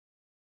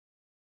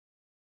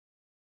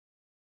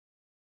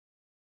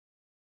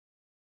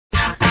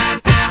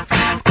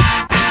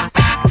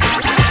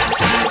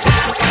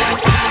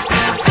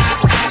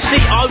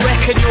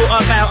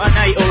about an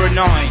 8 or a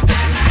 9.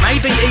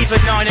 Maybe even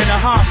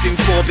 9.5 in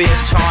 4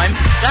 beers time.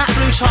 That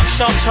blue top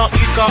short top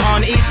you've got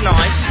on is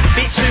nice.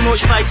 Bit too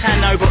much fake tan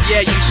though, but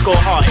yeah, you score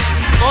high.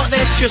 But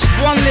there's just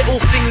one little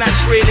thing that's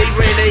really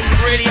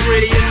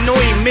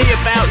annoying me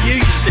about you,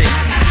 you see.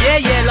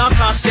 Yeah, like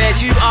I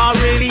said, you are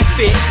really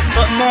fit,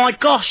 but my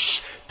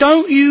gosh,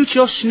 don't you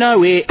just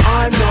know it?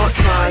 I'm not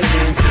trying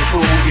to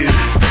fool you,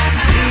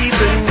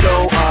 even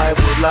though I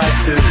would like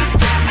to.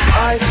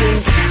 I think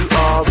you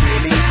are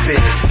really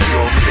fit.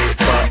 You're fit,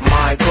 but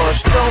my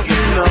gosh, don't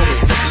you know it?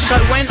 So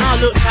when I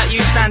looked at you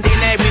standing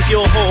there with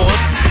your hoard,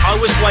 I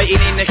was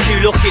waiting in the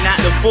queue looking at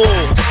the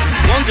board,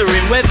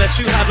 wondering whether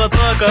to have a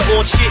burger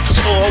or chips,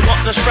 or what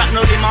the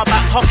shrapnel in my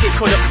back pocket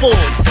could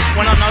afford.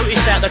 When I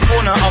noticed out the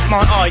corner of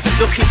my eye,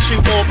 looking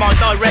toward my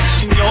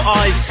direction, your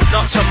eyes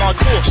locked on my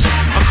course.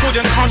 I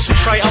couldn't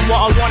concentrate on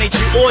what I wanted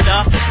to order,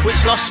 which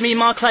lost me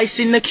my place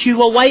in the queue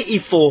I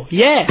waited for.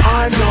 Yeah,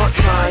 I'm not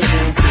trying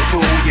to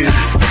fool you,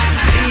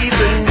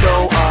 even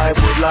though I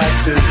would like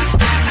to.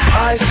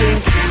 I think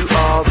you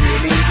are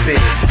really fit.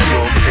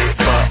 You're fit,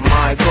 but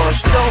my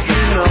gosh, don't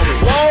you know it?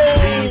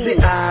 Whoa. Leave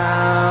it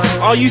out.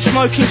 Are you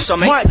smoking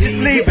something? Mike, just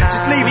leave it,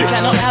 just leave We it.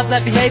 cannot have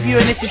that behaviour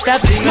in this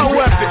establishment. It's not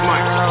worth it,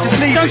 Mike. Just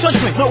leave Don't it. touch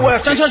me. It's not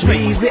worth Don't it. touch me.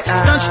 Leave it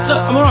out. Look,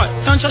 I'm alright.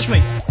 Don't touch me.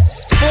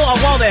 For a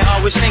while there,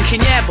 I was thinking,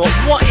 yeah, but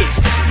what if?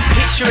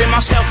 Picturing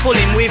myself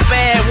pulling with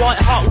bare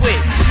white hot wit,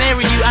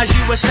 snaring you as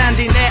you were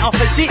standing there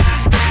opposite.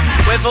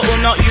 Whether or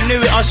not you knew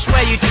it, I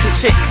swear you didn't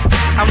tick.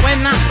 And when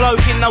that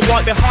bloke in the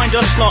white behind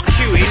us lot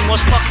queuing was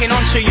clocking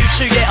onto you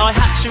too, yeah, I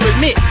had to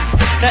admit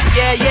that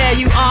yeah,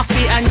 you are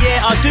fit and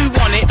yeah, I do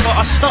want it, but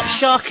I stopped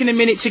sharking a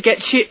minute to get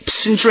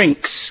chips and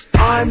drinks.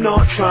 I'm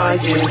not trying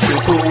to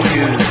fool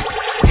you,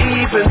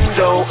 even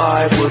though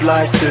I would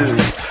like to.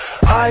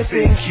 I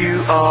think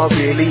you are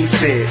really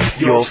fit.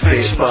 You're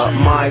fit, but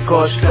my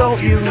gosh,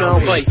 don't you know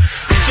it? Wait,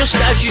 just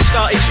as you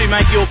started to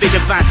make your big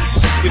advance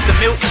with the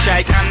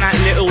milkshake and that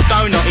little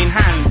donut in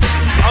hand,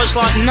 I was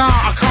like, nah,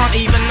 I can't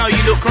even know you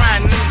look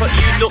grand, but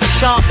you look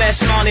sharp there,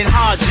 smiling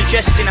hard,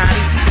 suggesting and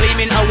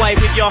gleaming away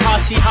with your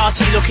hearty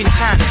looking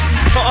tan.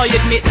 But I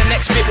admit the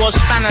next bit was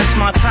spanners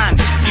my plan.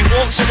 You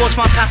walked towards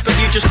my path, but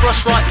you just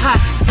brushed right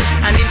past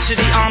and into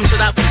the arms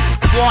of that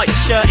white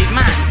shirted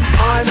man.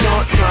 I'm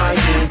not trying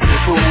to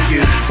fool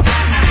you,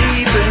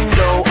 even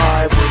though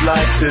I would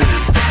like to.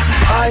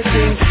 I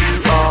think you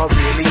are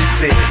really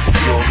fit.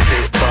 You're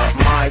fit, but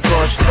my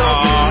gosh, don't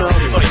you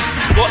know it?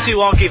 What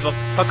do I give up?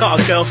 I got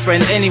a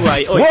girlfriend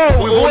anyway. Oi,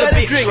 Whoa, we've all all a had a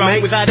bit drink, drunk,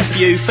 mate. we've had a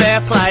few, fair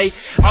play.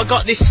 I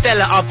got this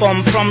Stella I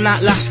bombed from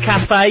that last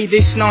cafe.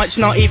 This night's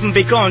not even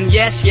begun.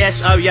 Yes,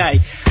 oh yay.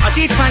 I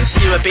did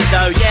fancy you a bit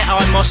though, yeah,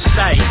 I must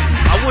say.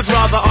 I would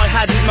rather I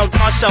hadn't mugged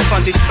myself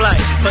on display.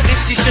 But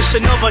this is just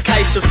another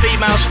case of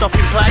female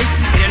stopping play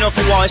in an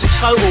otherwise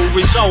total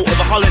result of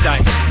a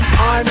holiday.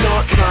 I'm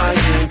not trying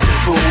to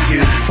fool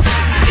you,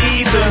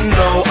 even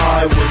though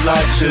I would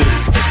like to.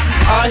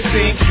 I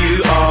think you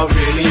are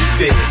really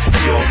fit.